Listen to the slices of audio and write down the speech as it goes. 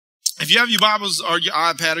If you have your Bibles or your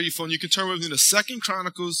iPad or your phone, you can turn with me to 2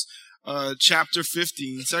 Chronicles chapter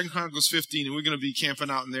 15, 2 Chronicles 15, and we're going to be camping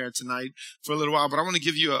out in there tonight for a little while. But I want to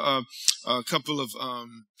give you a couple of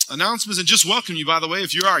announcements and just welcome you, by the way.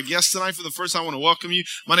 If you're our guest tonight for the first time, I want to welcome you.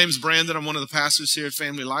 My name is Brandon. I'm one of the pastors here at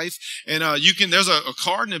Family Life. And there's a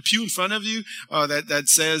card in the pew in front of you that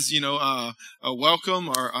says, welcome,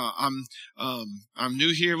 or I'm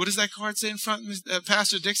new here. What does that card say in front of me,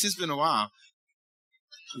 Pastor Dixie? It's been a while.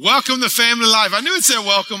 Welcome to Family Life. I knew it said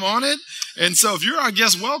welcome on it. And so if you're our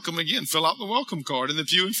guest, welcome again. Fill out the welcome card in the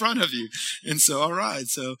pew in front of you. And so, all right.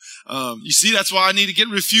 So, you see, that's why I need to get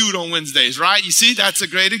refueled on Wednesdays, right? You see, that's a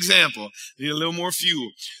great example. Need a little more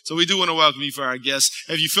fuel. So we do want to welcome you for our guests.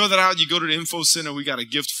 If you fill that out, you go to the info center. We got a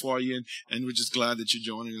gift for you. And we're just glad that you're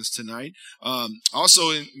joining us tonight.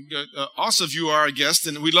 Also, if you are a guest,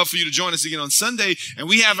 and we'd love for you to join us again on Sunday. And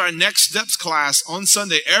we have our Next Steps class on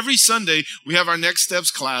Sunday. Every Sunday, we have our Next Steps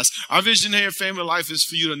class. Our vision here at Family Life is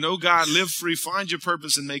for you to know God, live free, find your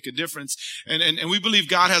purpose, and make a difference. And we believe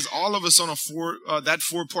God has all of us on that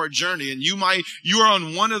 4-part journey. And you are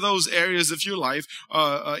on one of those areas of your life,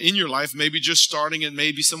 in your life, maybe just starting and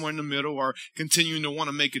maybe somewhere in the middle or continuing to want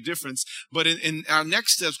to make a difference. But in our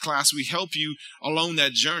Next Steps class, we help you along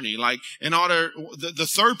that journey. Like the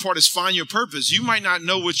third part is find your purpose. You might not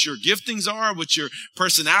know what your giftings are, what your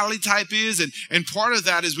personality type is. And part of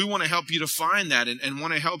that is we want to help you to find that and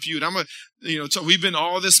want to help you. And so we've been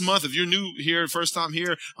all this month. If you're new here, first time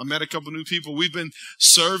here, I met a couple new people. We've been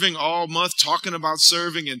serving all month, talking about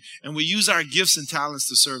serving, and we use our gifts and talents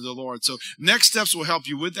to serve the Lord. So Next Steps will help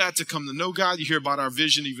you with that, to come to know God. You hear about our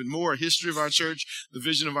vision even more, history of our church, the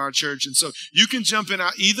vision of our church. And so you can jump in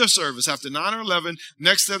at either service after 9 or 11,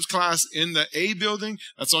 Next Steps class in the A building.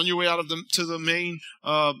 That's on your way out to the main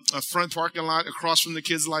front parking lot across from the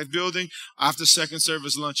Kids Life building. After second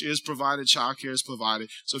service, lunch is provided, childcare is provided.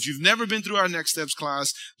 So if you've never been through our Next Steps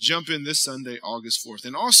class, jump in this Sunday, August 4th.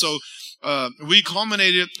 And also, we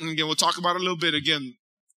culminated, and again, we'll talk about it a little bit again,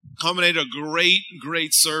 culminated a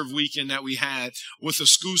great serve weekend that we had with a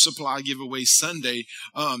school supply giveaway Sunday.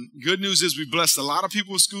 Good news is we blessed a lot of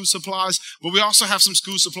people with school supplies, but we also have some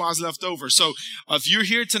school supplies left over. So if you're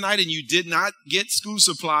here tonight and you did not get school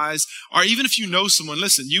supplies, or even if you know someone,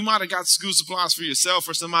 listen, you might have got school supplies for yourself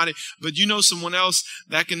or somebody, but you know someone else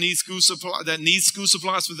that needs school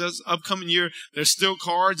supplies for this upcoming year. There's still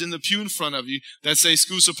cards in the pew in front of you that say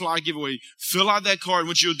school supply giveaway. Fill out that card.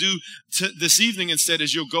 What you'll do this evening instead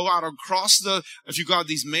is you'll go out across if you go out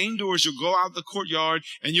these main doors, you'll go out the courtyard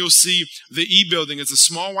and you'll see the E building. It's a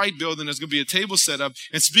small white building. There's going to be a table set up.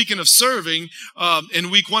 And speaking of serving, in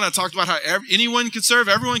week 1, I talked about how anyone can serve,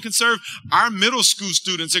 everyone can serve. Our middle school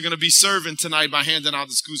students are going to be serving tonight by handing out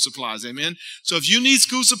the school supplies. Amen. So if you need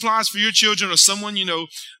school supplies for your children or someone you know,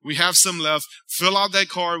 we have some left. Fill out that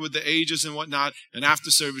card with the ages and whatnot. And after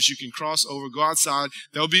service, you can cross over, go outside.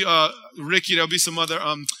 There'll be Ricky. There'll be some other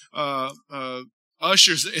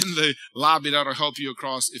ushers in the lobby that'll help you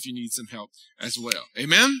across if you need some help as well.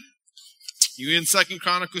 Amen? You're in 2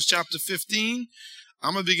 Chronicles chapter 15.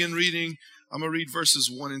 I'm going to begin reading. I'm going to read verses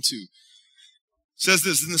 1 and 2. It says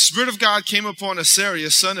this: "And the Spirit of God came upon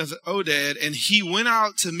Asariah, son of Oded, and he went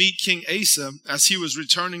out to meet King Asa as he was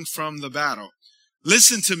returning from the battle.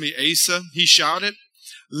 'Listen to me, Asa,' he shouted.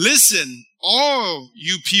 'Listen, all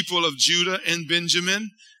you people of Judah and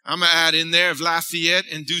Benjamin.'" I'm going to add in there of Lafayette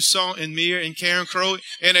and Dusson and Mir and Carencro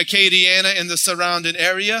and Acadiana and the surrounding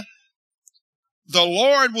area. "The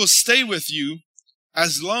Lord will stay with you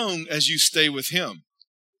as long as you stay with him.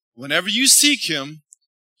 Whenever you seek him,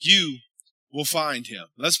 you will find him."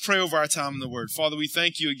 Let's pray over our time in the Word. Father, we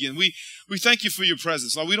thank you again. We thank you for your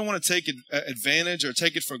presence. Lord, we don't want to take advantage or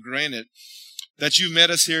take it for granted that you met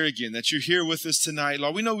us here again, that you're here with us tonight.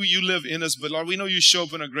 Lord, we know you live in us, but Lord, we know you show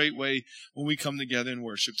up in a great way when we come together and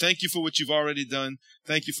worship. Thank you for what you've already done.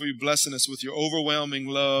 Thank you for you blessing us with your overwhelming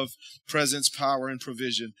love, presence, power, and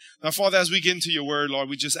provision. Now, Father, as we get into your word, Lord,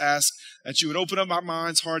 we just ask that you would open up our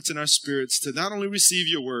minds, hearts, and our spirits to not only receive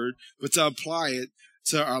your word, but to apply it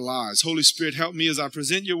to our lives. Holy Spirit, help me as I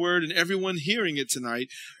present your word and everyone hearing it tonight.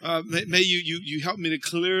 May you help me to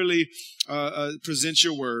clearly present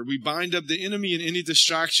your word. We bind up the enemy and any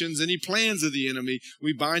distractions, any plans of the enemy.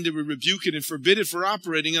 We bind it, we rebuke it, and forbid it for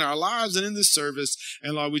operating in our lives and in this service.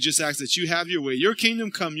 And Lord, we just ask that you have your way. Your kingdom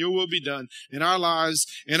come, your will be done in our lives,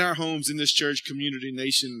 in our homes, in this church, community,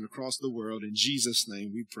 nation, and across the world. In Jesus'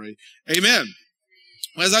 name we pray. Amen.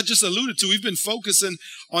 As I just alluded to, we've been focusing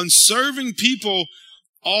on serving people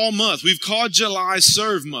all month. We've called July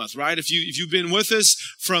Serve Month, right? If you've been with us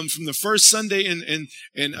from the first Sunday in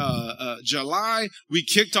July, we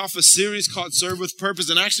kicked off a series called Serve with Purpose,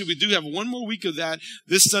 and actually we do have one more week of that.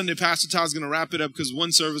 This Sunday, Pastor Todd's going to wrap it up because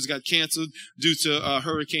one service got canceled due to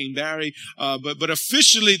Hurricane Barry. But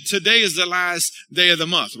officially today is the last day of the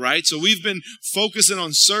month, right? So we've been focusing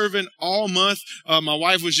on serving all month. My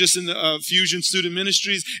wife was just in the Fusion Student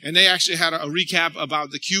Ministries, and they actually had a recap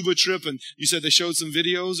about the Cuba trip, and you said they showed some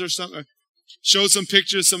videos or something, showed some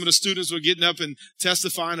pictures. Some of the students were getting up and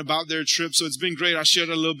testifying about their trip. So it's been great. I shared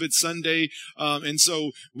a little bit Sunday. And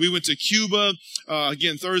so we went to Cuba.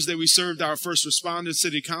 Again, Thursday, we served our first responder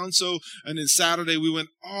city council. And then Saturday, we went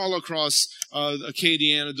all across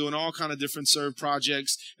Acadiana doing all kind of different serve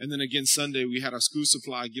projects. And then again, Sunday, we had our school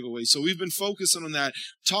supply giveaway. So we've been focusing on that,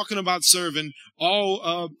 talking about serving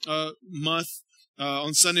all month.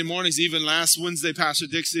 On Sunday mornings, even last Wednesday, Pastor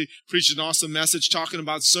Dixie preached an awesome message talking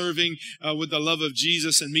about serving with the love of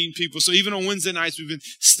Jesus and meeting people. So even on Wednesday nights, we've been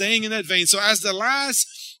staying in that vein. So as the last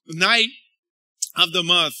night of the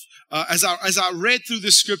month, as I read through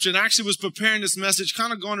this scripture and actually was preparing this message,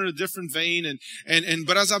 kind of going in a different vein,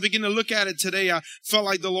 but as I begin to look at it today, I felt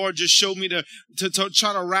like the Lord just showed me to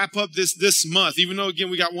try to wrap up this month. Even though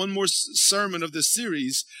again we got one more sermon of this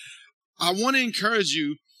series, I want to encourage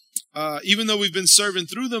you. Even though we've been serving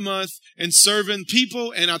through the month and serving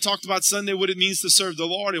people, and I talked about Sunday what it means to serve the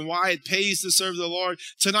Lord and why it pays to serve the Lord,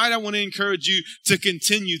 tonight I want to encourage you to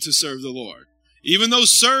continue to serve the Lord. Even though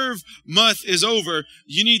serve month is over,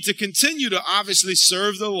 you need to continue to obviously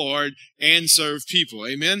serve the Lord and serve people.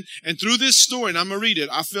 Amen. And through this story, and I'm going to read it,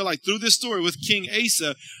 I feel like through this story with King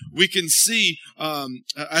Asa, we can see,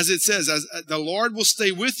 as it says, as the Lord will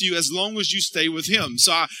stay with you as long as you stay with him.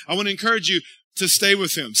 So I want to encourage you to stay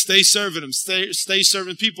with him, stay serving him, stay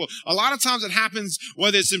serving people. A lot of times it happens,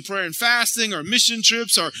 whether it's in prayer and fasting or mission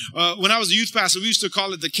trips, or when I was a youth pastor, we used to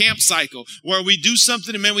call it the camp cycle, where we do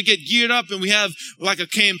something and man, we get geared up and we have like a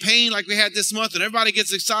campaign like we had this month, and everybody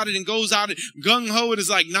gets excited and goes out and gung-ho. It is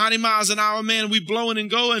like 90 miles an hour, man. We blowing and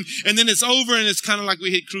going, and then it's over and it's kind of like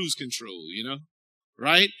we hit cruise control, you know?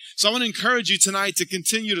 Right? So I want to encourage you tonight to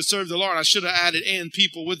continue to serve the Lord. I should have added and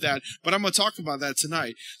people with that, but I'm going to talk about that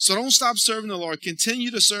tonight. So don't stop serving the Lord. Continue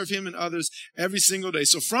to serve him and others every single day.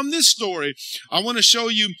 So from this story, I want to show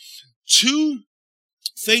you two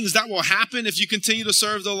things that will happen if you continue to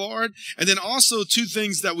serve the Lord, and then also two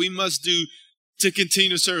things that we must do to continue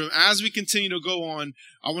to serve him. As we continue to go on,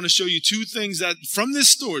 I want to show you two things that from this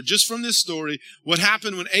story, just from this story, what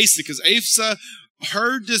happened when Asa, because Asa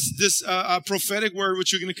heard this prophetic word,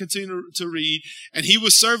 which you're going to continue to read, and he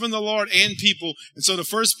was serving the Lord and people. And so the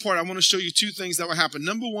first part, I want to show you two things that will happen.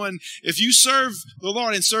 Number one, if you serve the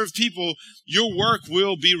Lord and serve people, your work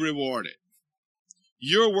will be rewarded.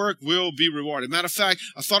 Your work will be rewarded. Matter of fact,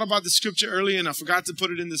 I thought about the scripture earlier and I forgot to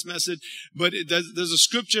put it in this message, but there's a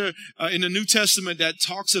scripture in the New Testament that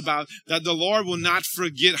talks about that the Lord will not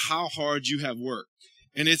forget how hard you have worked.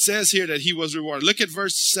 And it says here that he was rewarded. Look at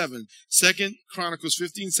verse 7. 2 Chronicles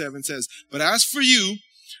 15:7 says, "But as for you,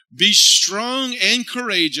 be strong and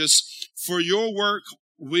courageous, for your work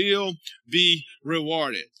will be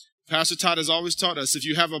rewarded." Pastor Todd has always taught us, if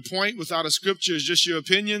you have a point without a scripture, it's just your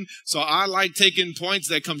opinion. So I like taking points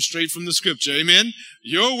that come straight from the scripture. Amen?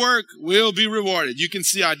 Your work will be rewarded. You can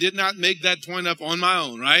see I did not make that point up on my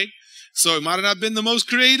own, right? So it might have not been the most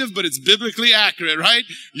creative, but it's biblically accurate, right?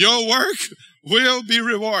 Your work will be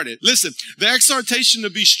rewarded. Listen, the exhortation to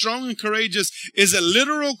be strong and courageous is a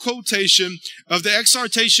literal quotation of the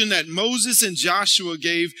exhortation that Moses and Joshua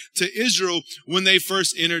gave to Israel when they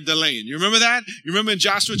first entered the land. You remember that? You remember in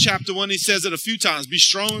Joshua chapter 1, he says it a few times, be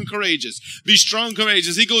strong and courageous. Be strong and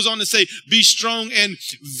courageous. He goes on to say, be strong and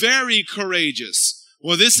very courageous.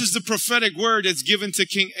 Well, this is the prophetic word that's given to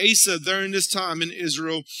King Asa during this time in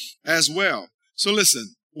Israel as well. So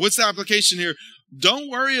listen, what's the application here? Don't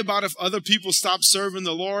worry about if other people stop serving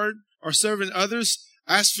the Lord or serving others.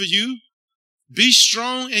 As for you, be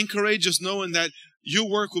strong and courageous, knowing that your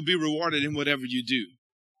work will be rewarded in whatever you do.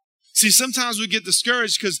 See, sometimes we get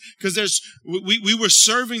discouraged because we were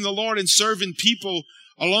serving the Lord and serving people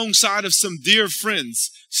alongside of some dear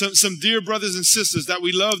friends, some dear brothers and sisters that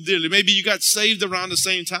we love dearly. Maybe you got saved around the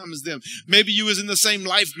same time as them. Maybe you was in the same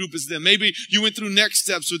life group as them. Maybe you went through next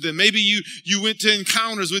steps with them. Maybe you went to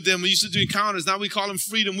encounters with them. We used to do encounters. Now we call them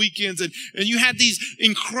freedom weekends. And you had these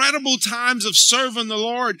incredible times of serving the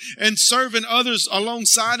Lord and serving others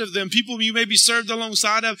alongside of them. People you maybe served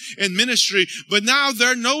alongside of in ministry, but now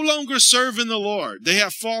they're no longer serving the Lord. They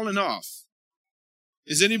have fallen off.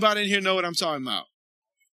 Does anybody in here know what I'm talking about?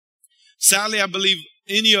 Sadly, I believe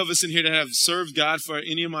any of us in here that have served God for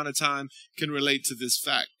any amount of time can relate to this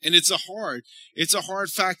fact. And it's a hard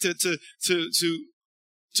fact to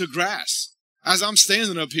grasp. As I'm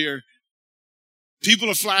standing up here, people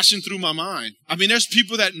are flashing through my mind. I mean, there's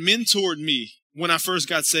people that mentored me when I first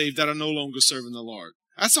got saved that are no longer serving the Lord.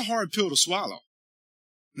 That's a hard pill to swallow.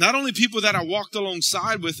 Not only people that I walked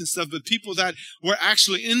alongside with and stuff, but people that were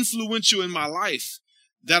actually influential in my life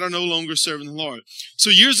that are no longer serving the Lord.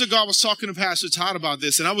 So years ago, I was talking to Pastor Todd about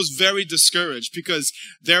this, and I was very discouraged because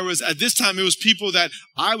at this time, it was people that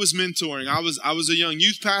I was mentoring. I was a young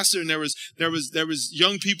youth pastor, and there was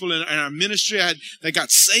young people in our ministry that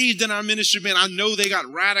got saved in our ministry. Man, I know they got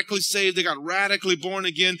radically saved. They got radically born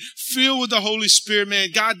again, filled with the Holy Spirit,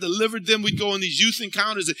 man. God delivered them. We'd go on these youth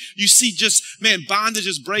encounters, and you see just, man, bondage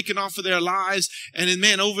is breaking off of their lives. And then,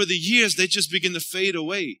 man, over the years, they just begin to fade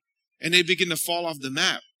away. And they begin to fall off the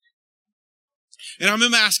map. And I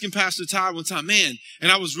remember asking Pastor Todd one time, man,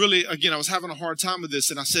 and I was having a hard time with this.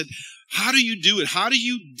 And I said, how do you do it? How do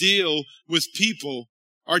you deal with people?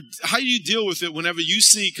 Or how do you deal with it whenever you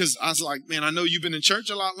see, because I was like, man, I know you've been in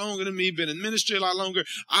church a lot longer than me, been in ministry a lot longer.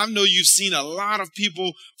 I know you've seen a lot of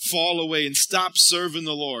people fall away and stop serving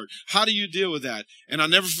the Lord. How do you deal with that? And I'll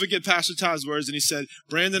never forget Pastor Todd's words. And he said,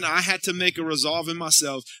 Brandon, I had to make a resolve in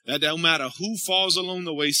myself that no matter who falls along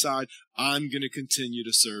the wayside, I'm going to continue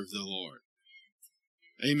to serve the Lord.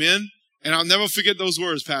 Amen. And I'll never forget those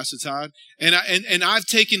words, Pastor Todd. And I've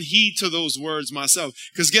taken heed to those words myself.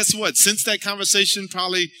 Because guess what? Since that conversation,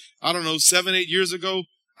 probably, 7, 8 years ago,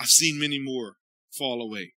 I've seen many more fall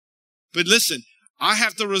away. But listen, I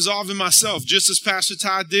have to resolve in myself, just as Pastor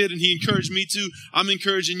Todd did, and he encouraged me to, I'm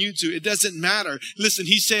encouraging you to. It doesn't matter. Listen,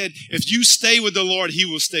 he said, if you stay with the Lord, he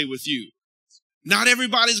will stay with you. Not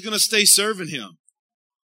everybody's going to stay serving him.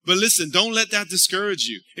 But listen, don't let that discourage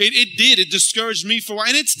you. It discouraged me for a while,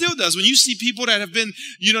 and it still does. When you see people that have been,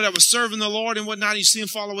 that were serving the Lord and whatnot, and you see them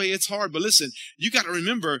fall away, it's hard. But listen, you got to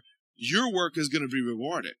remember, your work is going to be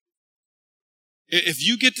rewarded. If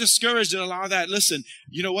you get discouraged and allow that, listen,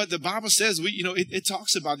 you know what? The Bible says, it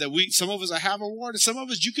talks about that. Some of us have a reward, and some of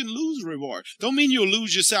us, you can lose reward. Don't mean you'll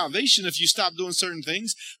lose your salvation if you stop doing certain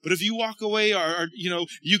things. But if you walk away or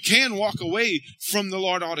you can walk away from the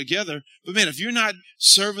Lord altogether. But man, if you're not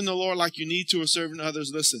serving the Lord like you need to or serving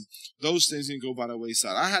others, listen, those things can go by the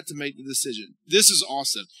wayside. I had to make the decision. This is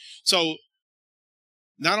awesome. So,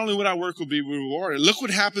 not only would our work will be rewarded, look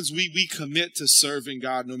what happens. We commit to serving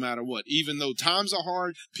God no matter what. Even though times are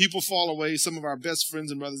hard, people fall away. Some of our best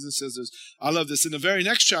friends and brothers and sisters. I love this. In the very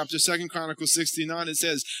next chapter, 2 Chronicles 69, it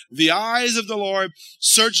says, the eyes of the Lord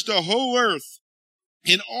search the whole earth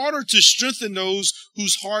in order to strengthen those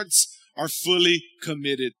whose hearts are fully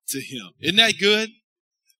committed to him. Isn't that good?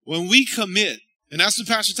 When we commit, and that's what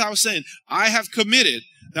Pastor Todd was saying, I have committed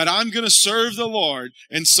that I'm going to serve the Lord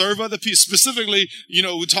and serve other people. Specifically,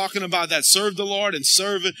 we're talking about that, serve the Lord and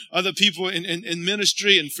serve other people in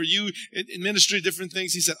ministry, and for you in ministry, different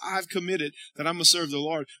things. He said, I've committed that I'm going to serve the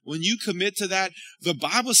Lord. When you commit to that, the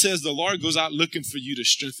Bible says the Lord goes out looking for you to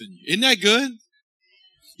strengthen you. Isn't that good?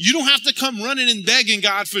 You don't have to come running and begging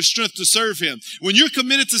God for strength to serve him. When you're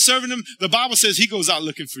committed to serving him, the Bible says he goes out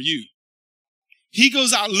looking for you. He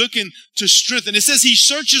goes out looking to strengthen. It says he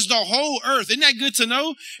searches the whole earth. Isn't that good to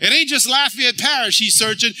know? It ain't just Lafayette Parish he's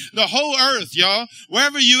searching. The whole earth, y'all.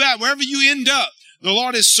 Wherever you at, wherever you end up, the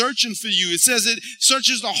Lord is searching for you. It says it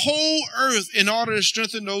searches the whole earth in order to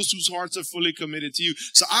strengthen those whose hearts are fully committed to you.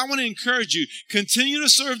 So I want to encourage you, continue to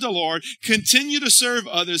serve the Lord, continue to serve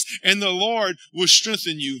others, and the Lord will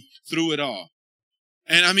strengthen you through it all.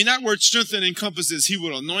 And I mean, that word strengthen encompasses he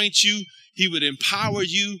will anoint you. He would empower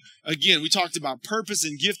you. Again, we talked about purpose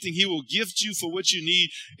and gifting. He will gift you for what you need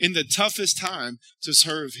in the toughest time to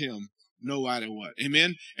serve him, no matter what.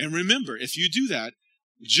 Amen. And remember, if you do that,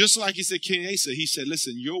 just like he said, King Asa, he said,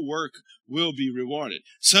 listen, your work will be rewarded.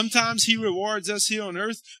 Sometimes he rewards us here on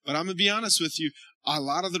earth, but I'm going to be honest with you. A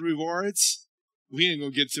lot of the rewards, we ain't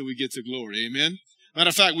going to get till we get to glory. Amen. Matter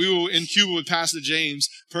of fact, we were in Cuba with Pastor James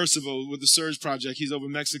Percival with the Surge Project. He's over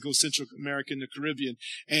in Mexico, Central America, and the Caribbean.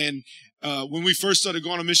 And when we first started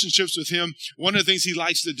going on mission trips with him, one of the things he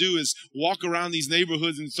likes to do is walk around these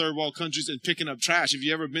neighborhoods in third world countries and picking up trash. If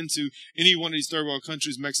you ever been to any one of these third world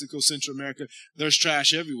countries, Mexico, Central America, there's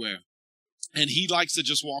trash everywhere. And he likes to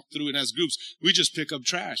just walk through it as groups. We just pick up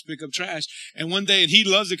trash. And one day, and he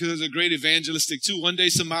loves it because it's a great evangelistic too. One day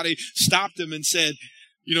somebody stopped him and said,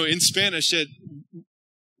 in Spanish, said,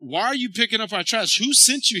 why are you picking up our trash? Who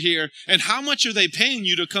sent you here? And how much are they paying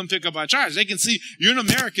you to come pick up our trash? They can see you're an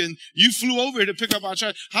American. You flew over here to pick up our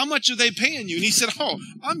trash. How much are they paying you? And he said,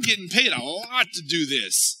 I'm getting paid a lot to do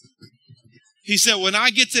this. He said, when I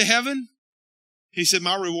get to heaven, He said,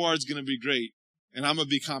 my reward's going to be great, and I'm going to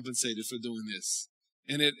be compensated for doing this.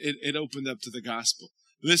 And it opened up to the gospel.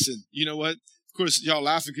 Listen, you know what? Of course, y'all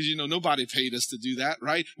laughing because, nobody paid us to do that,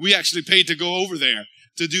 right? We actually paid to go over there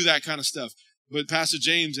to do that kind of stuff. But Pastor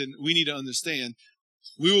James, and we need to understand,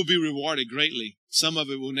 we will be rewarded greatly. Some of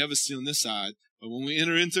it we'll never see on this side. But when we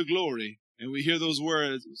enter into glory and we hear those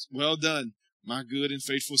words, well done, my good and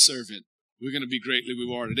faithful servant, we're going to be greatly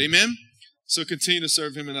rewarded. Amen? So continue to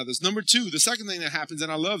serve him and others. Number 2, the second thing that happens,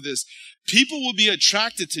 and I love this, people will be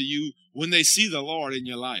attracted to you when they see the Lord in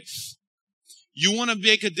your life. You want to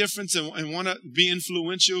make a difference and want to be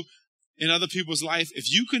influential in other people's life.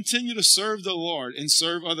 If you continue to serve the Lord and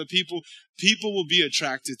serve other people, people will be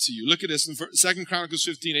attracted to you. Look at this in 2 Chronicles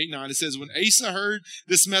 15:8-9. It says, when Asa heard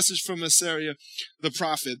this message from Asariah, the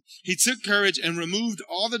prophet, he took courage and removed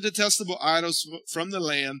all the detestable idols from the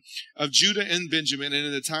land of Judah and Benjamin and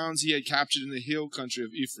in the towns he had captured in the hill country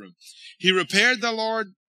of Ephraim. He repaired the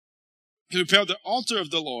altar of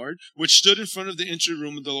the Lord, which stood in front of the entry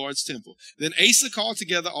room of the Lord's temple. Then Asa called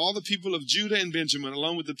together all the people of Judah and Benjamin,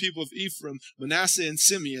 along with the people of Ephraim, Manasseh, and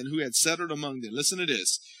Simeon, who had settled among them. Listen to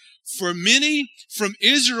this. For many from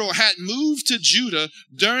Israel had moved to Judah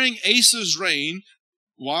during Asa's reign.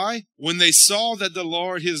 Why? When they saw that the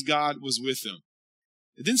Lord his God was with him.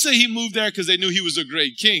 It didn't say he moved there because they knew he was a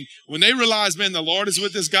great king. When they realized, man, the Lord is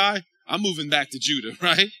with this guy, I'm moving back to Judah,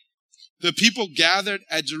 right? The people gathered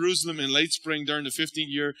at Jerusalem in late spring during the 15th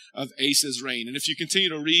year of Asa's reign. And if you continue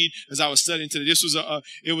to read, as I was studying today,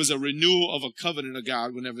 it was a renewal of a covenant of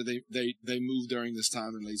God whenever they moved during this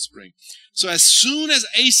time in late spring. So as soon as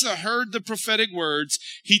Asa heard the prophetic words,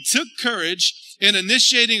 he took courage in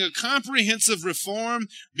initiating a comprehensive reform,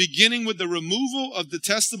 beginning with the removal of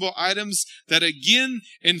detestable items that again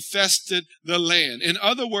infested the land. In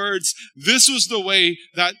other words, this was the way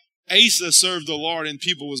that Asa served the Lord and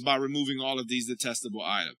people was by removing all of these detestable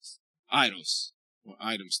items. Items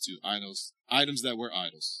that were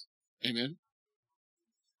idols. Amen?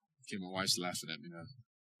 Okay, my wife's laughing at me now.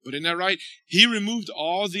 But isn't that right? He removed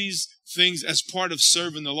all these things as part of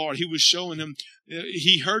serving the Lord. He was showing him,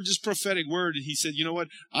 he heard this prophetic word and he said, you know what?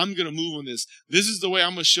 I'm going to move on this. This is the way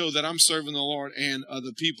I'm going to show that I'm serving the Lord and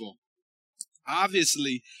other people.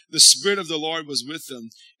 Obviously, the Spirit of the Lord was with them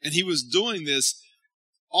and he was doing this.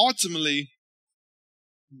 Ultimately,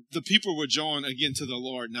 the people were drawn again to the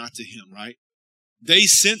Lord, not to him, right? They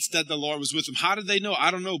sensed that the Lord was with them. How did they know?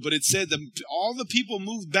 I don't know, but it said that all the people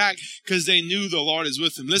moved back because they knew the Lord is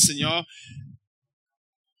with them. Listen, y'all,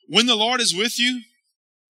 when the Lord is with you,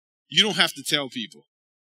 you don't have to tell people.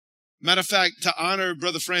 Matter of fact, to honor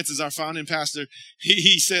Brother Francis, our founding pastor,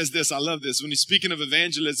 he says this. I love this. When he's speaking of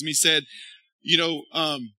evangelism, he said,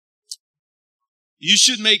 you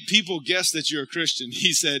should make people guess that you're a Christian.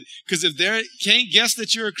 He said, because if they can't guess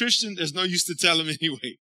that you're a Christian, there's no use to tell them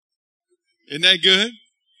anyway. Isn't that good?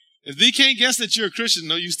 If they can't guess that you're a Christian,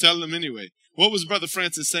 no use telling them anyway. What was Brother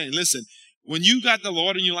Francis saying? Listen, when you got the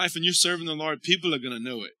Lord in your life and you're serving the Lord, people are going to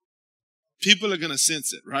know it. People are going to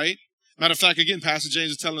sense it, right? Matter of fact, again, Pastor James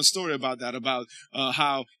was telling a story about that, about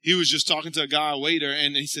how he was just talking to a guy, a waiter,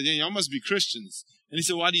 and he said, y'all must be Christians. And he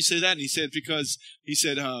said, why do you say that? And he said, because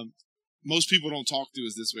most people don't talk to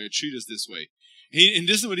us this way or treat us this way. And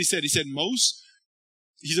this is what he said. He said,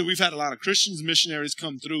 we've had a lot of Christians, missionaries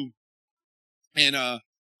come through. And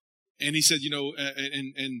he said,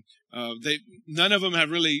 none of them have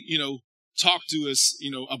really, talked to us,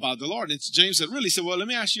 about the Lord. And James said, really? He said, well, let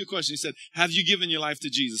me ask you a question. He said, have you given your life to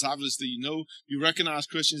Jesus? Obviously, you recognize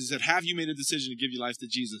Christians. He said, have you made a decision to give your life to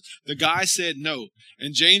Jesus? The guy said no.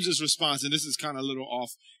 And James's response, and this is kind of a little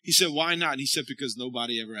off, he said, why not? And he said, because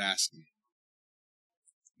nobody ever asked me.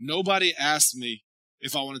 Nobody asked me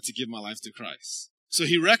if I wanted to give my life to Christ. So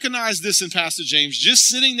he recognized this in Pastor James, just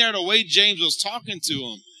sitting there the way James was talking to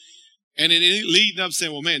him. And then leading up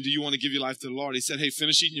saying, well, man, do you want to give your life to the Lord? He said, hey,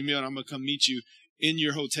 finish eating your meal and I'm going to come meet you in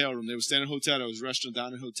your hotel room. They were staying in a hotel. There was a restaurant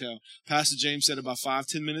down in a hotel. Pastor James said about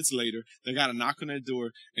 5-10 minutes later, they got a knock on their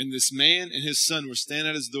door. And this man and his son were standing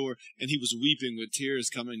at his door and he was weeping with tears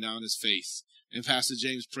coming down his face. And Pastor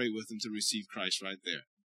James prayed with him to receive Christ right there.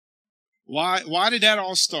 Why did that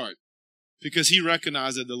all start? Because he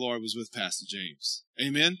recognized that the Lord was with Pastor James.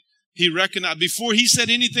 Amen? He recognized, before he said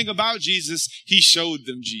anything about Jesus, he showed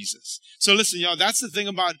them Jesus. So listen, y'all, that's the thing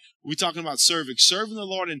about, we're talking about serving the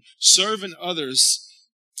Lord and serving others.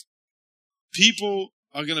 People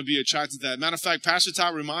are going to be attracted to that. Matter of fact, Pastor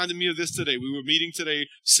Todd reminded me of this today. We were meeting today,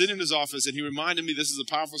 sitting in his office, and he reminded me, this is a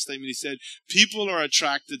powerful statement. He said, people are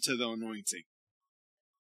attracted to the anointing.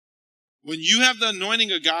 When you have the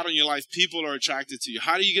anointing of God on your life, people are attracted to you.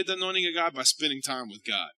 How do you get the anointing of God? By spending time with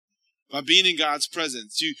God. by being in God's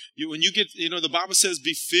presence. When you get, the Bible says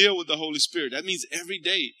be filled with the Holy Spirit. That means every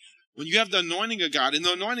day. When you have the anointing of God, and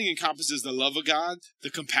the anointing encompasses the love of God, the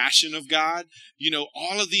compassion of God,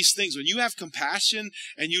 all of these things. When you have compassion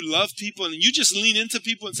and you love people and you just lean into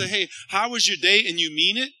people and say, hey, how was your day? And you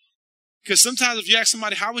mean it. Because sometimes if you ask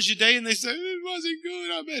somebody, how was your day? And they say, it wasn't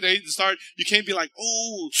good. I bet you can't be like,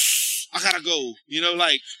 oh, I got to go.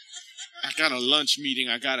 I got a lunch meeting.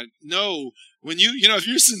 No. When if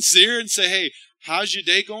you're sincere and say, hey, how's your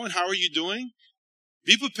day going? How are you doing?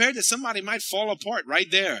 Be prepared that somebody might fall apart right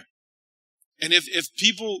there. And if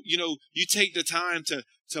people, you take the time to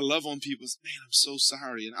love on people, man, I'm so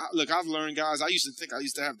sorry. And I've learned, guys, I used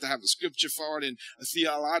to have a scripture for it and a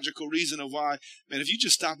theological reason of why. Man, if you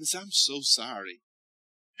just stop and say, I'm so sorry.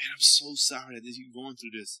 Man, I'm so sorry that you're going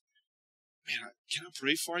through this. Man, can I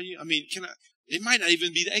pray for you? I mean, it might not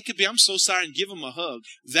even be that. It could be, I'm so sorry, and give them a hug.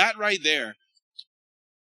 That right there,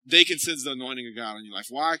 they can sense the anointing of God in your life.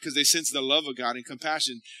 Why? Because they sense the love of God and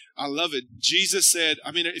compassion. I love it. Jesus said,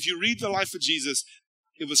 if you read the life of Jesus,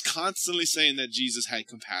 it was constantly saying that Jesus had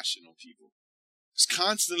compassion on people. It's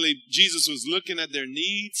constantly, Jesus was looking at their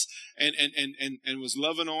needs and was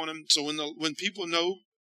loving on them. So when people know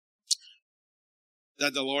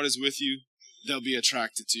that the Lord is with you, they'll be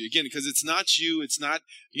attracted to you. Again, because it's not you. It's not,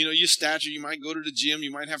 your stature. You might go to the gym.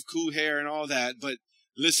 You might have cool hair and all that. But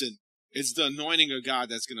listen, it's the anointing of God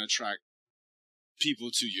that's going to attract people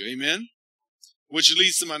to you. Amen? Which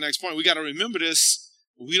leads to my next point. We got to remember this.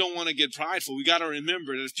 We don't want to get prideful. We got to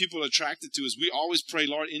remember that if people are attracted to us, we always pray,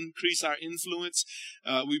 Lord, increase our influence.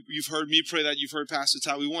 You've heard me pray that. You've heard Pastor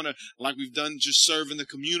Ty. We want to, like we've done, just serve in the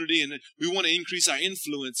community, and we want to increase our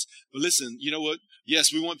influence. But listen, you know what?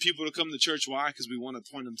 Yes, we want people to come to church. Why? Because we want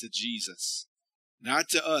to point them to Jesus. Not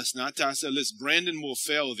to us, not to ourselves. Listen, Brandon will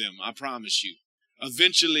fail them, I promise you.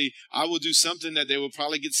 Eventually, I will do something that they will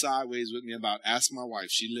probably get sideways with me about. Ask my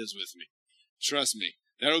wife. She lives with me. Trust me.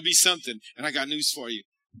 That'll be something. And I got news for you.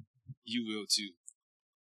 You will too.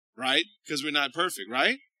 Right? Because we're not perfect,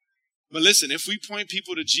 right? But listen, if we point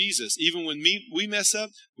people to Jesus, even when we mess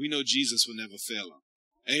up, we know Jesus will never fail them.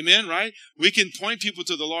 Amen, right? We can point people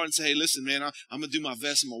to the Lord and say, hey, listen, man, I'm going to do my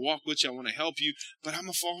best. I'm going to walk with you. I want to help you, but I'm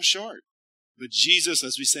going to fall short. But Jesus,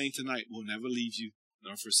 as we sang tonight, will never leave you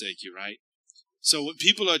nor forsake you, right? So when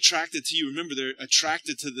people are attracted to you, remember, they're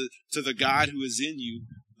attracted to the God who is in you,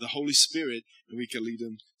 the Holy Spirit, and we can lead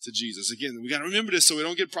them to Jesus. Again, we got to remember this so we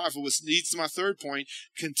don't get prideful, which leads to my third point.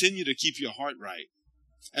 Continue to keep your heart right.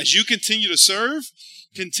 As you continue to serve,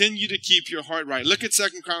 continue to keep your heart right. Look at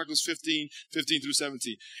 2 Chronicles 15 through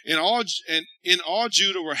 17. In all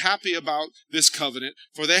Judah were happy about this covenant,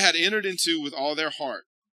 for they had entered into with all their heart.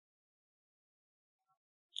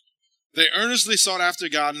 They earnestly sought after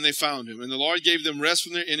God, and they found him. And the Lord gave them rest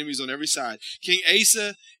from their enemies on every side. King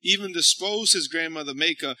Asa even disposed his grandmother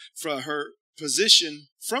Maacah from her position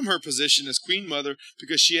as queen mother,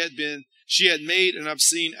 because she had made an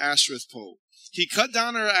obscene Ashereth pole. He cut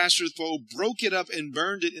down her Ashereth pole, broke it up, and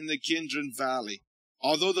burned it in the Kidron Valley.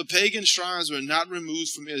 Although the pagan shrines were not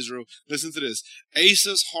removed from Israel, listen to this,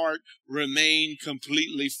 Asa's heart remained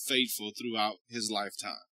completely faithful throughout his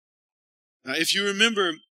lifetime. Now, if you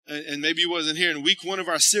remember, and maybe you wasn't here, in week 1 of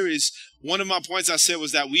our series, one of my points I said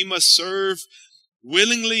was that we must serve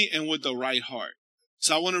willingly and with the right heart.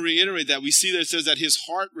 So I want to reiterate that. We see that it says that his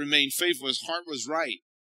heart remained faithful. His heart was right.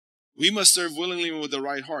 We must serve willingly and with the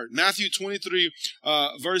right heart. Matthew 23,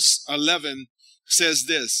 verse 11 says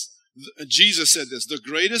this. Jesus said this, the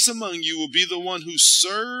greatest among you will be the one who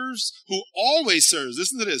always serves,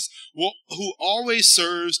 listen to this, who always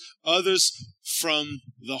serves others from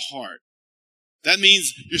the heart. That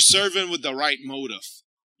means you're serving with the right motive.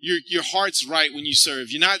 Your heart's right when you serve.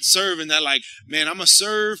 You're not serving that like, man, I'm going to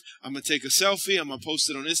serve, I'm going to take a selfie, I'm going to post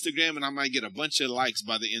it on Instagram, and I might get a bunch of likes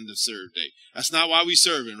by the end of serve day. That's not why we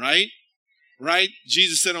serving, right? Right?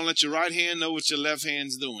 Jesus said, don't let your right hand know what your left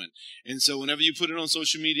hand's doing. And so whenever you put it on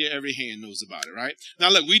social media, every hand knows about it, right? Now,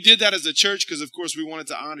 look, we did that as a church because, of course, we wanted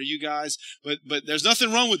to honor you guys. But there's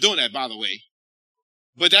nothing wrong with doing that, by the way.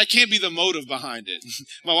 But that can't be the motive behind it.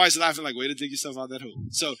 My wife's laughing like, way to dig yourself out that hole.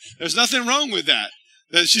 So there's nothing wrong with that.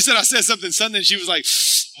 She said I said something Sunday, and she was like,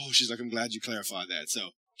 oh, she's like, I'm glad you clarified that. So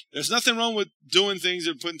there's nothing wrong with doing things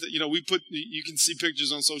or putting, you can see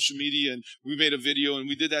pictures on social media, and we made a video, and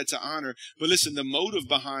we did that to honor. But listen, the motive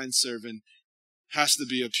behind serving has to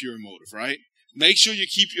be a pure motive, right? Make sure you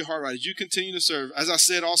keep your heart right. As you continue to serve, as I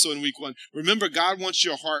said also in week 1, remember God wants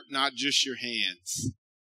your heart, not just your hands.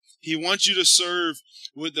 He wants you to serve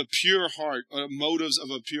with a pure heart, or motives of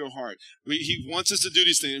a pure heart. He wants us to do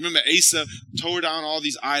these things. Remember, Asa tore down all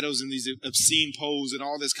these idols and these obscene poles and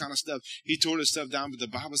all this kind of stuff. He tore this stuff down, but the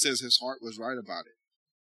Bible says his heart was right about it.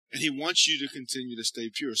 And he wants you to continue to stay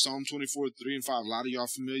pure. Psalm 24, 3 and 5. A lot of y'all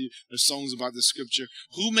familiar. There's songs about this scripture.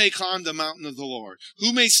 Who may climb the mountain of the Lord?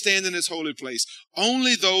 Who may stand in his holy place?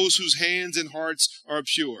 Only those whose hands and hearts are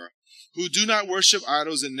pure, who do not worship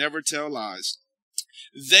idols and never tell lies.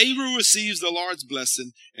 They will receive the Lord's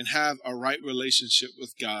blessing and have a right relationship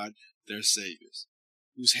with God, their Savior,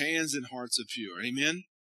 whose hands and hearts are pure. Amen?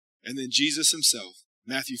 And then Jesus himself,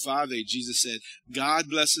 Matthew 5:8, Jesus said, God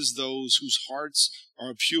blesses those whose hearts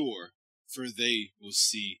are pure, for they will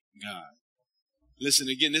see God. Listen,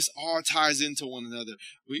 again, this all ties into one another.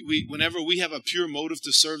 Whenever we have a pure motive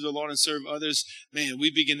to serve the Lord and serve others, man,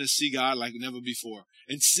 we begin to see God like never before.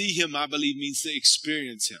 And see him, I believe, means to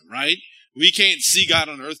experience him, right? We can't see God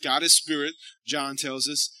on earth. God is spirit, John tells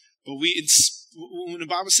us. But when the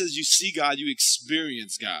Bible says you see God, you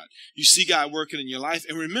experience God. You see God working in your life.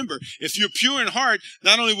 And remember, if you're pure in heart,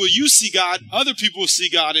 not only will you see God, other people will see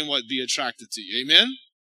God and be attracted to you. Amen?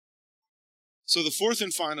 So the fourth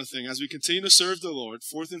and final thing, as we continue to serve the Lord,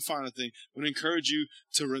 fourth and final thing, I want to encourage you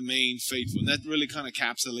to remain faithful. And that really kind of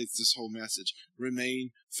encapsulates this whole message.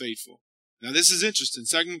 Remain faithful. Now, this is interesting.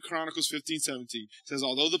 2 Chronicles 15:17 says,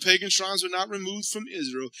 although the pagan shrines were not removed from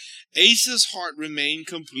Israel, Asa's heart remained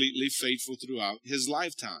completely faithful throughout his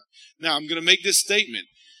lifetime. Now, I'm going to make this statement,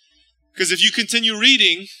 because if you continue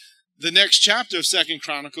reading the next chapter of 2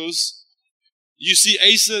 Chronicles, you see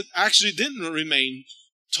Asa actually didn't remain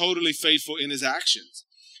totally faithful in his actions.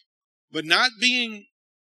 But not being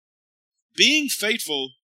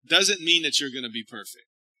faithful doesn't mean that you're going to be perfect.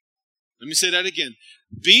 Let me say that again.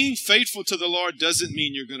 Being faithful to the Lord doesn't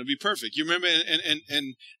mean you're going to be perfect. You remember,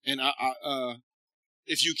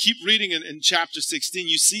 if you keep reading in chapter 16,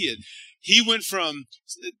 you see it. He went from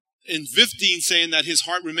in 15 saying that his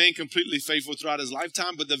heart remained completely faithful throughout his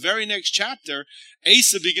lifetime, but the very next chapter,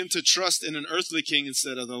 Asa began to trust in an earthly king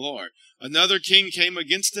instead of the Lord. Another king came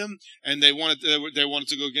against him, and they wanted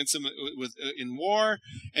to go against him in war.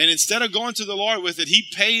 And instead of going to the Lord with it, he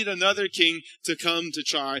paid another king to come to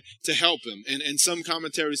try to help him. And some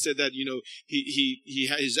commentaries said that, he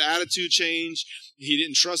had his attitude changed. He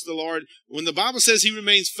didn't trust the Lord. When the Bible says he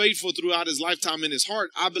remains faithful throughout his lifetime in his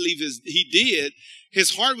heart, I believe he did.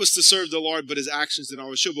 His heart was to serve the Lord, but his actions didn't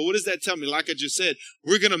always show. But what does that tell me? Like I just said,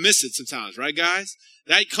 we're going to miss it sometimes, right, guys?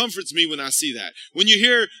 That comforts me when I see that. When you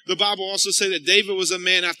hear the Bible also say that David was a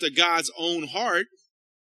man after God's own heart,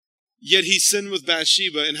 yet he sinned with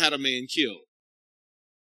Bathsheba and had a man killed.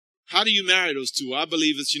 How do you marry those two? I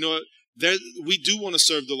believe it's, we do want to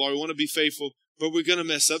serve the Lord. We want to be faithful, but we're going to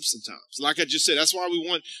mess up sometimes. Like I just said, that's why we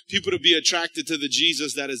want people to be attracted to the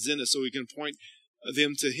Jesus that is in us, so we can point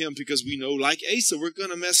them to him, because we know, like Asa, we're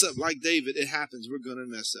going to mess up. Like David, it happens. We're going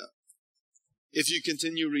to mess up. If you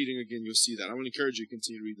continue reading again, you'll see that. I want to encourage you to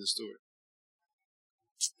continue reading the story.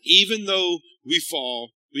 Even though we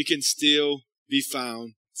fall, we can still be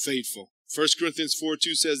found faithful. 1 Corinthians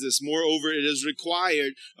 4:2 says this, moreover, it is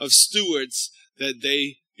required of stewards that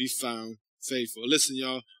they be found faithful. Listen,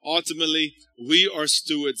 y'all, ultimately, we are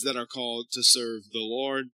stewards that are called to serve the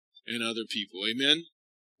Lord and other people. Amen?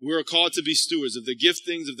 We're called to be stewards of the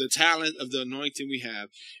giftings, of the talent, of the anointing we have.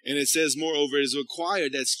 And it says, moreover, it is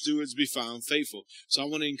required that stewards be found faithful. So I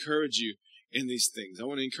want to encourage you in these things. I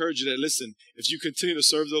want to encourage you that, listen, if you continue to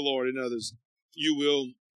serve the Lord and others, you will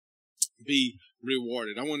be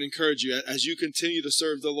rewarded. I want to encourage you, as you continue to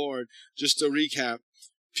serve the Lord, just to recap,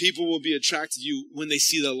 people will be attracted to you when they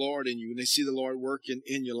see the Lord in you, when they see the Lord working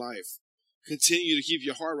in your life. Continue to keep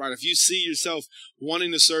your heart right. If you see yourself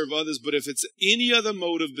wanting to serve others, but if it's any other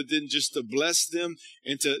motive but then just to bless them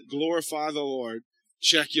and to glorify the Lord,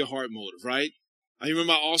 check your heart motive, right? I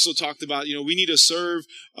remember I also talked about, we need to serve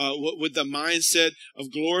with the mindset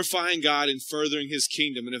of glorifying God and furthering his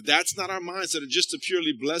kingdom. And if that's not our mindset, or just to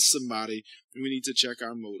purely bless somebody, then we need to check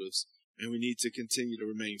our motives and we need to continue to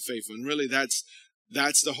remain faithful. And really that's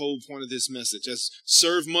the whole point of this message. As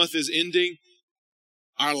Serve Month is ending,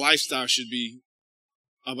 our lifestyle should be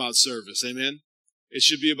about service. Amen? It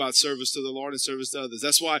should be about service to the Lord and service to others.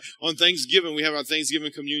 That's why on Thanksgiving, we have our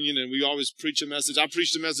Thanksgiving communion, and we always preach a message. I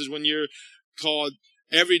preached a message one year called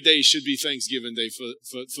Every Day Should Be Thanksgiving Day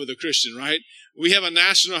for the Christian, right? We have a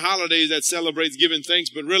national holiday that celebrates giving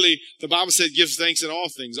thanks, but really the Bible said give thanks in all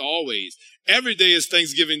things, always. Every day is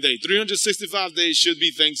Thanksgiving Day. 365 days should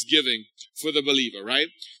be Thanksgiving for the believer, right?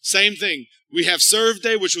 Same thing. We have Serve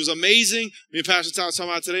Day, which was amazing. Me and Pastor Tyler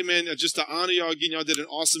talking about today, man, just to honor y'all again. Y'all did an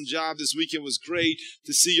awesome job. This weekend was great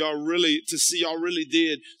to see y'all really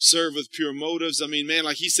did serve with pure motives. I mean, man,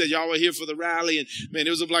 like he said, y'all were here for the rally, and man, it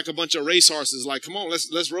was like a bunch of racehorses. Like, come on,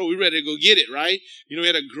 let's roll. We're ready to go get it, right? You know, we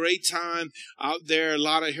had a great time out there.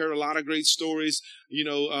 Heard a lot of great stories, you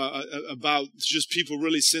know, about just people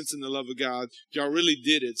really sensing the love of God. Y'all really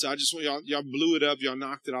did it. So I just want y'all blew it up. Y'all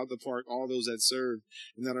knocked it out of the park. All those that served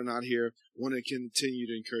and that are not here, want to continue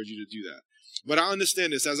to encourage you to do that. But I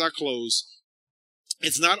understand this as I close.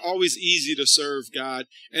 It's not always easy to serve God,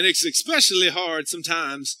 and it's especially hard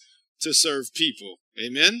sometimes to serve people.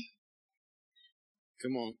 Amen?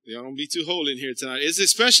 Come on. Y'all don't be too holy in here tonight. It's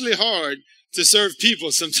especially hard to serve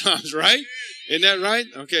people sometimes, right? Isn't that right?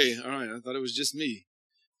 Okay. All right. I thought it was just me.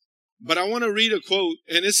 But I want to read a quote,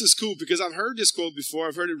 and this is cool because I've heard this quote before.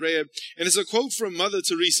 I've heard it read, and it's a quote from Mother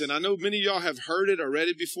Teresa. And I know many of y'all have heard it or read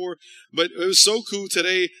it before, but it was so cool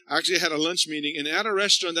today. I actually had a lunch meeting, and at a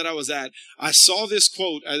restaurant that I was at, I saw this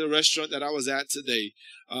quote at a restaurant that I was at today.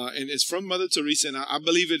 And it's from Mother Teresa, and I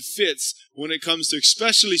believe it fits when it comes to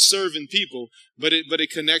especially serving people, but it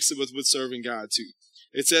connects it with serving God too.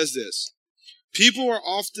 It says this: people are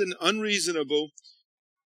often unreasonable,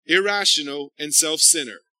 irrational, and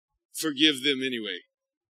self-centered. Forgive them anyway.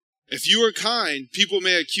 If you are kind, people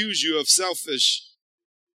may accuse you of selfish,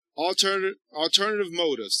 alternative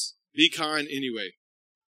motives. Be kind anyway.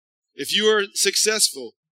 If you are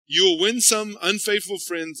successful, you will win some unfaithful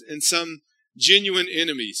friends and some genuine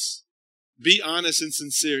enemies. Be honest and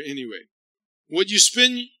sincere anyway. What you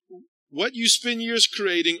spend years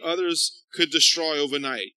creating, others could destroy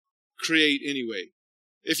overnight. Create anyway.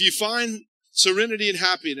 If you find serenity and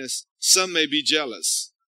happiness, some may be jealous.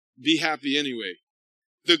 Be happy anyway.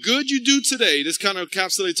 The good you do today, this kind of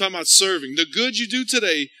encapsulates talking about serving. The good you do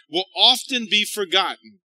today will often be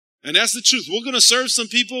forgotten. And that's the truth. We're going to serve some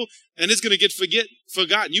people and it's going to get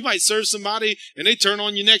forgotten. You might serve somebody and they turn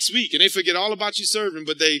on you next week and they forget all about you serving,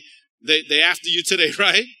 but they after you today,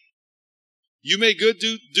 right? You may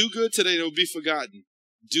do good today, it will be forgotten.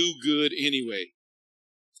 Do good anyway.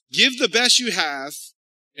 Give the best you have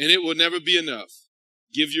and it will never be enough.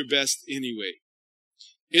 Give your best anyway.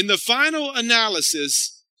 In the final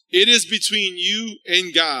analysis, it is between you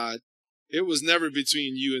and God. It was never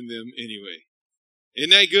between you and them anyway.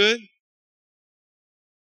 Isn't that good?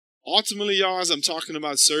 Ultimately, y'all, as I'm talking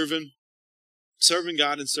about serving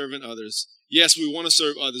God and serving others, yes, we want to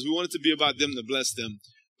serve others. We want it to be about them, to bless them.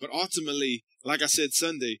 But ultimately, like I said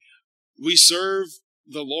Sunday, we serve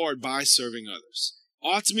the Lord by serving others.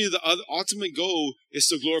 Ultimately, the ultimate goal is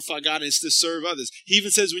to glorify God and it's to serve others. He even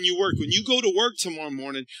says when you go to work tomorrow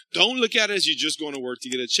morning, don't look at it as you're just going to work to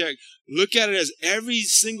get a check. Look at it as every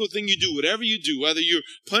single thing you do, whatever you do, whether you're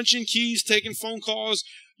punching keys, taking phone calls,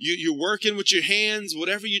 you're working with your hands,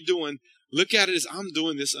 whatever you're doing, look at it as I'm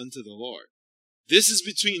doing this unto the Lord. This is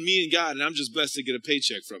between me and God, and I'm just blessed to get a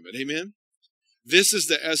paycheck from it. Amen? This is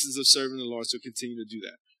the essence of serving the Lord, so continue to do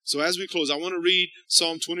that. So as we close, I want to read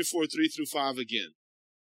Psalm 24, 3-5 again.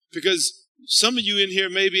 Because some of you in here,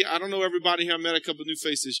 maybe, I don't know everybody here, I met a couple of new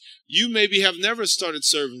faces. You maybe have never started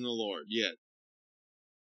serving the Lord yet.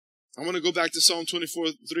 I want to go back to Psalm 24,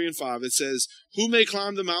 3-5. It says, who may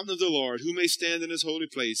climb the mountain of the Lord? Who may stand in his holy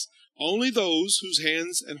place? Only those whose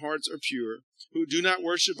hands and hearts are pure, who do not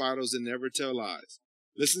worship idols and never tell lies.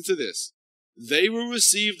 Listen to this. They will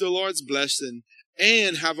receive the Lord's blessing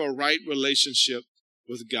and have a right relationship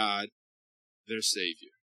with God, their Savior.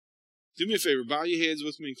 Do me a favor, bow your heads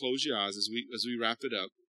with me and close your eyes as we wrap it up.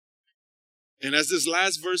 And as this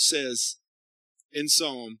last verse says in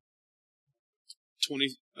Psalm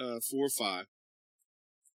 24:5,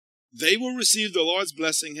 they will receive the Lord's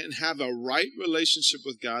blessing and have a right relationship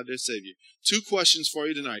with God, their Savior. 2 questions for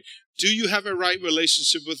you tonight. Do you have a right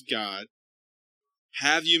relationship with God?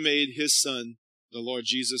 Have you made his Son, the Lord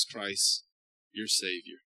Jesus Christ, your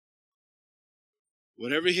Savior?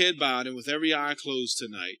 With every head bowed and with every eye closed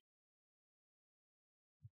tonight,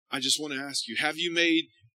 I just want to ask you, have you made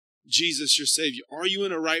Jesus your Savior? Are you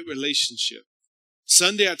in a right relationship?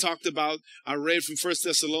 Sunday I read from 1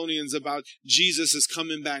 Thessalonians about Jesus is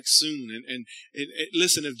coming back soon. And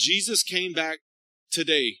listen, if Jesus came back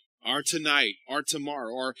today or tonight or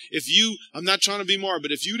tomorrow, or I'm not trying to be morbid,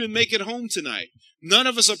 but if you didn't make it home tonight, none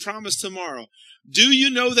of us are promised tomorrow. Do you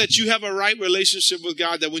know that you have a right relationship with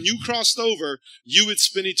God, that when you crossed over, you would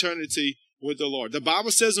spend eternity with the Lord? The Bible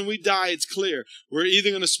says when we die, it's clear. We're either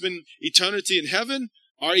going to spend eternity in heaven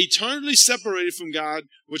or eternally separated from God,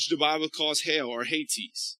 which the Bible calls hell or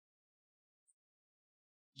Hades.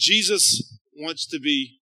 Jesus wants to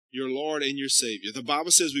be your Lord and your Savior. The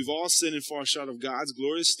Bible says we've all sinned and fall short of God's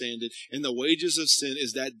glorious standard, and the wages of sin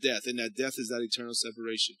is that death, and that death is that eternal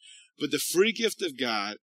separation. But the free gift of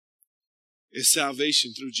God is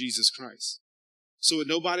salvation through Jesus Christ. So with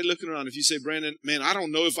nobody looking around, if you say, Brandon, man, I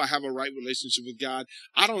don't know if I have a right relationship with God.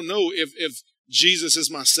 I don't know if Jesus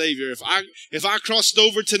is my Savior. If I crossed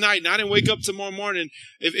over tonight and I didn't wake up tomorrow morning,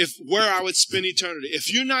 if where I would spend eternity.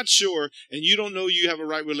 If you're not sure and you don't know you have a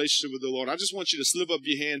right relationship with the Lord, I just want you to slip up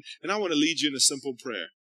your hand, and I want to lead you in a simple prayer.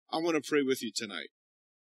 I want to pray with you tonight.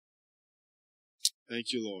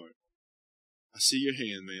 Thank you, Lord. I see your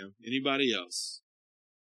hand, ma'am. Anybody else?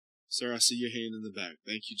 Sir, I see your hand in the back.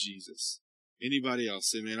 Thank you, Jesus. Anybody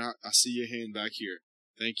else? Say, man, I see your hand back here.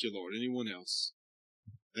 Thank you, Lord. Anyone else?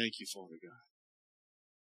 Thank you, Father God.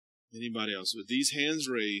 Anybody else? With these hands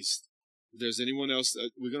raised, if there's anyone else,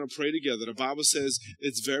 we're going to pray together. The Bible says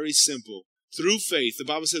it's very simple. Through faith, the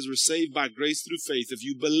Bible says we're saved by grace through faith. If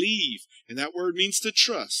you believe, and that word means to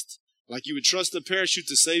trust, like you would trust a parachute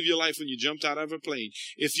to save your life when you jumped out of a plane.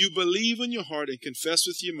 If you believe in your heart and confess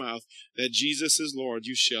with your mouth that Jesus is Lord,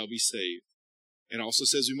 you shall be saved. And also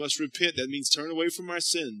says we must repent. That means turn away from our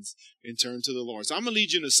sins and turn to the Lord. So I'm going to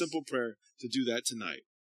lead you in a simple prayer to do that tonight.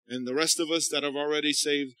 And the rest of us that have already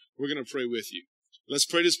saved, we're going to pray with you. Let's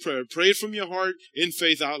pray this prayer. Pray it from your heart in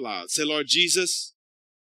faith out loud. Say, Lord Jesus,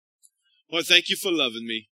 Lord, thank you for loving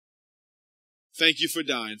me. Thank you for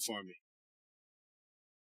dying for me.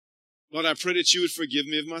 Lord, I pray that you would forgive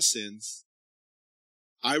me of my sins.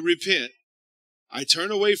 I repent. I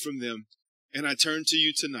turn away from them, and I turn to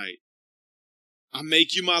you tonight. I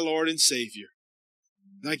make you my Lord and Savior.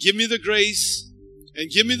 Now give me the grace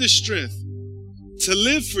and give me the strength to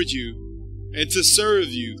live for you and to serve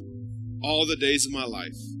you all the days of my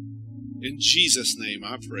life. In Jesus' name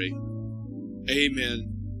I pray.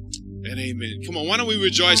 Amen and amen. Come on, why don't we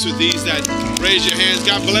rejoice with these that raise your hands.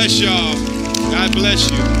 God bless y'all. God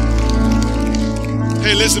bless you.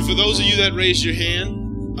 Hey, listen, for those of you that raised your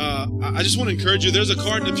hand, I just want to encourage you. There's a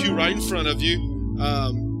card in the pew right in front of you.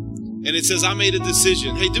 And it says, I made a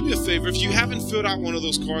decision. Hey, do me a favor. If you haven't filled out one of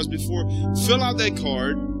those cards before, fill out that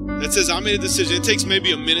card that says, I made a decision. It takes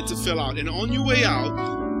maybe a minute to fill out. And on your way out,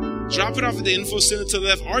 drop it off at the info center to the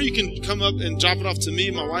left, or you can come up and drop it off to me.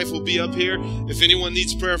 My wife will be up here if anyone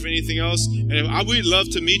needs prayer for anything else. And I would love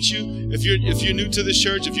to meet you. If you're new to this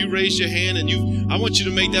church, if you raise your hand and I want you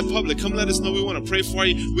to make that public, come let us know. We want to pray for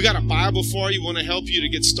you. We got a Bible for you. We want to help you to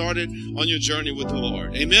get started on your journey with the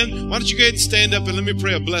Lord. Amen. Why don't you go ahead and stand up and let me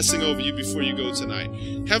pray a blessing over you before you go tonight.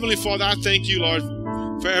 Heavenly Father, I thank you, Lord,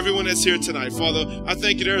 for everyone that's here tonight. Father, I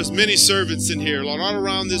thank you there's many servants in here, Lord, all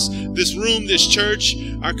around this room, this church,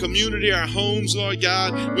 our community, our homes, Lord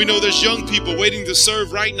God. We know there's young people waiting to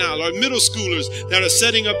serve right now, Lord, middle schoolers that are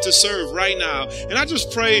setting up to serve right now. And I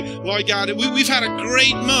just pray, Lord God, that we've had a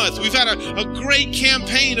great month. We've had a great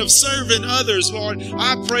campaign of serving others, Lord.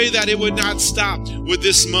 I pray that it would not stop with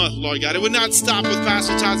this month, Lord God. It would not stop with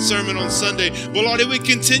Pastor Todd's sermon on Sunday, but Lord, it would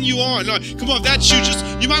continue on. Lord, come on, if that's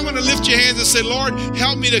you might want to lift your hands and say, Lord,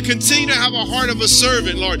 help me to continue to have a heart of a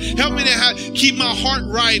servant, Lord. Help me to keep my heart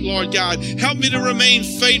right, Lord God. Help me to remain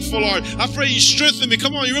faithful, Lord. I pray you strengthen me.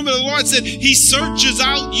 Come on, you remember the Lord said he searches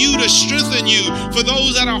out you to strengthen you for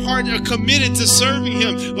those that are committed to serving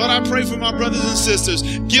him. Lord, I pray for my brothers and sisters.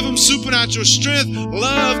 Give them supernatural strength,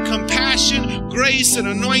 love, compassion, grace, and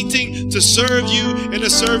anointing to serve you and to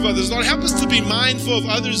serve others. Lord, help us to be mindful of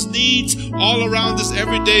others' needs all around us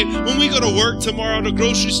every day. When we go to work tomorrow, the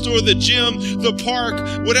grocery store, the gym, the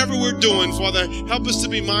park, whatever we're doing, Father, help us to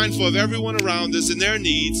be mindful of everyone around us and their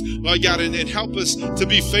needs, Lord God, and help us to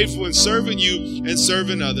be faithful in serving you and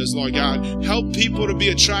serving others, Lord God. Help people to be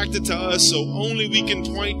attracted to us so only we can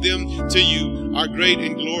point them to you, our great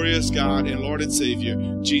and glorious God and Lord and Savior,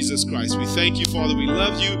 Jesus Christ. We thank you, Father. We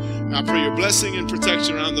love you. I pray your blessing and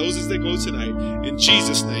protection around those as they go tonight. In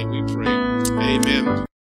Jesus' name we pray. Amen.